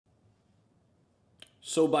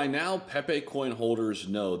So by now, Pepe coin holders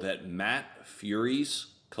know that Matt Furie'S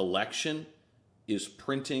collection is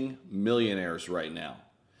printing millionaires right now.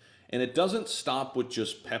 And it doesn't stop with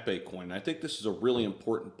just Pepe coin. I think this is a really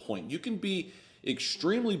important point. You can be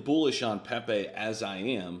extremely bullish on Pepe, as I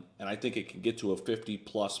am, and I think it can get to a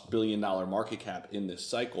 $50+ billion market cap in this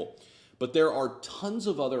cycle. But there are tons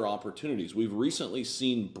of other opportunities. We've recently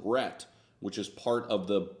seen Brett, which is part of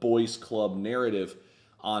the boys club narrative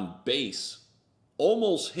on base,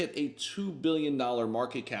 almost hit a $2 billion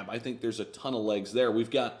market cap. I think there's a ton of legs there.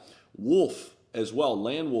 We've got Wolf as well,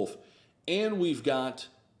 Land Wolf, and we've got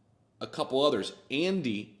a couple others.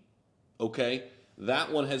 Andy, okay,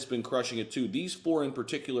 that one has been crushing it too. These four in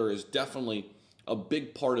particular is definitely a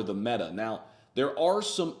big part of the meta. Now, there are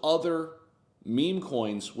some other meme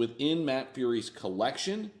coins within Matt Furie'S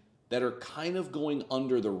collection that are kind of going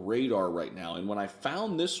under the radar right now. And when I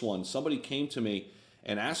found this one, somebody came to me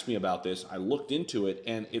and asked me about this. I looked into it,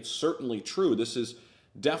 and it's certainly true. This is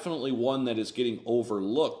definitely one that is getting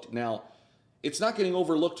overlooked. Now, it's not getting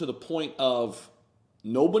overlooked to the point of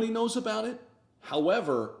nobody knows about it.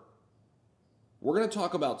 However, we're going to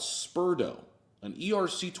talk about Spurdo, an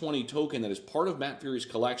ERC20 token that is part of Matt Furie'S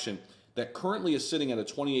collection that currently is sitting at a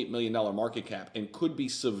 $28 million market cap and could be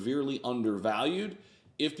severely undervalued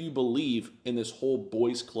if you believe in this whole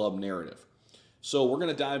boys club narrative. So we're going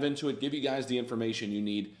to dive into it, give you guys the information you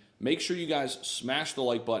need. Make sure you guys smash the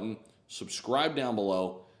like button, subscribe down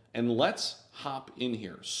below, and let's hop in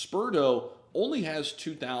here. Spurdo only has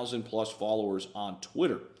 2,000 plus followers on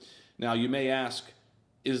Twitter. Now you may ask,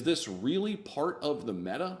 is this really part of the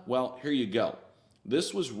meta? Well, here you go.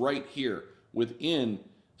 This was right here within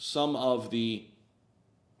some of the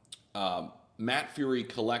Matt Furie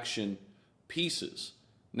collection pieces.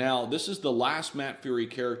 Now, this is the last Matt Furie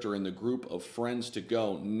character in the group of friends to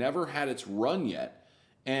go. Never had its run yet,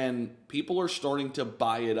 and people are starting to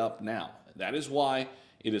buy it up now. That is why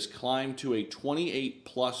it has climbed to a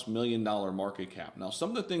 $28+ million market cap. Now, some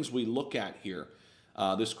of the things we look at here,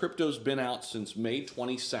 this crypto's been out since May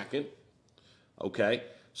 22nd, okay?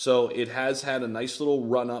 So it has had a nice little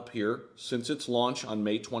run up here since its launch on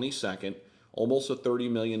May 22nd, almost a $30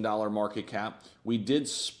 million market cap. We did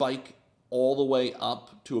spike all the way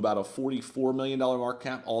up to about a $44 million market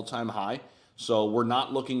cap, all-time high. So we're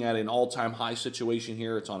not looking at an all-time high situation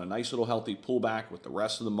here. It's on a nice little healthy pullback with the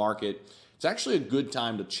rest of the market. It's actually a good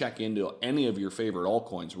time to check into any of your favorite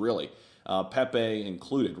altcoins, really. Pepe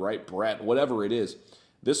included, right? Brett, whatever it is.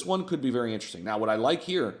 This one could be very interesting. Now, what I like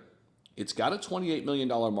here, it's got a $28 million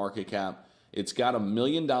market cap. It's got $1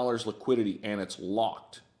 million liquidity, and it's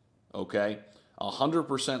locked, okay?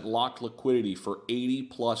 100% locked liquidity for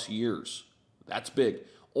 80+ years. That's big.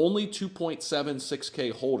 Only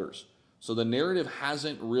 2.76K holders. So the narrative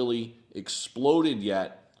hasn't really exploded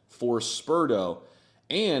yet for Spurdo.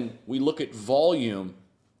 And we look at volume,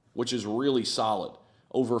 which is really solid.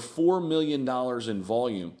 Over $4 million in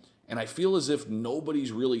volume. And I feel as if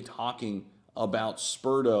nobody's really talking about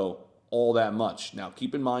Spurdo all that much. Now,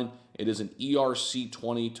 keep in mind, it is an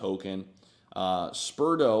ERC20 token.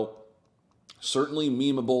 Spurdo, certainly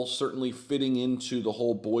memeable, certainly fitting into the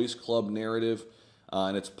whole boys club narrative,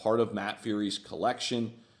 and it's part of Matt Furie'S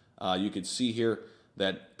collection. You can see here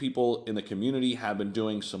that people in the community have been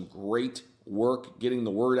doing some great work getting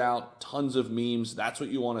the word out, tons of memes. That's what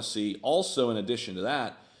you want to see. Also, in addition to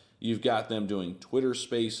that, you've got them doing Twitter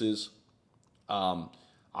spaces.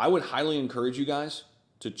 I would highly encourage you guys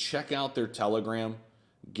to check out their Telegram,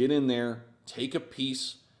 get in there, take a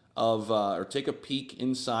piece of or take a peek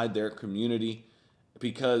inside their community,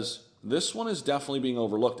 because this one is definitely being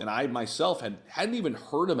overlooked. And I myself hadn't even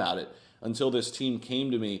heard about it until this team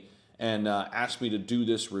came to me and asked me to do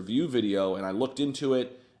this review video, and I looked into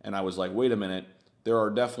it and I was like, wait a minute, there are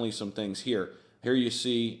definitely some things here. Here you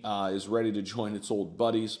see is ready to join its old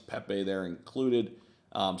buddies, Pepe there included.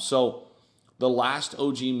 So the last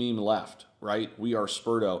OG meme left, right? We are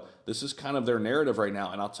Spurdo. This is kind of their narrative right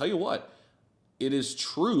now. And I'll tell you what, it is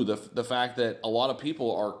true, the fact that a lot of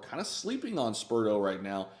people are kind of sleeping on Spurdo right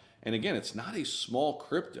now. And again, it's not a small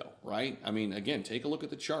crypto, right? I mean, again, take a look at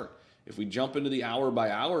the chart. If we jump into the hour by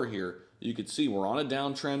hour here, you can see we're on a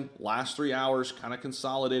downtrend. Last 3 hours, kind of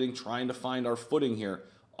consolidating, trying to find our footing here.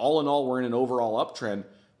 All in all, we're in an overall uptrend,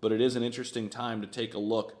 but it is an interesting time to take a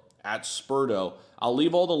look at Spurdo. I'll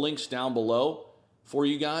leave all the links down below for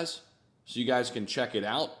you guys so you guys can check it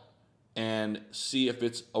out and see if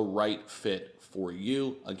it's a right fit for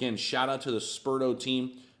you. Again, shout out to the Spurdo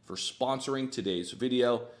team for sponsoring today's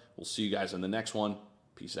video. We'll see you guys in the next one.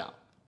 Peace out.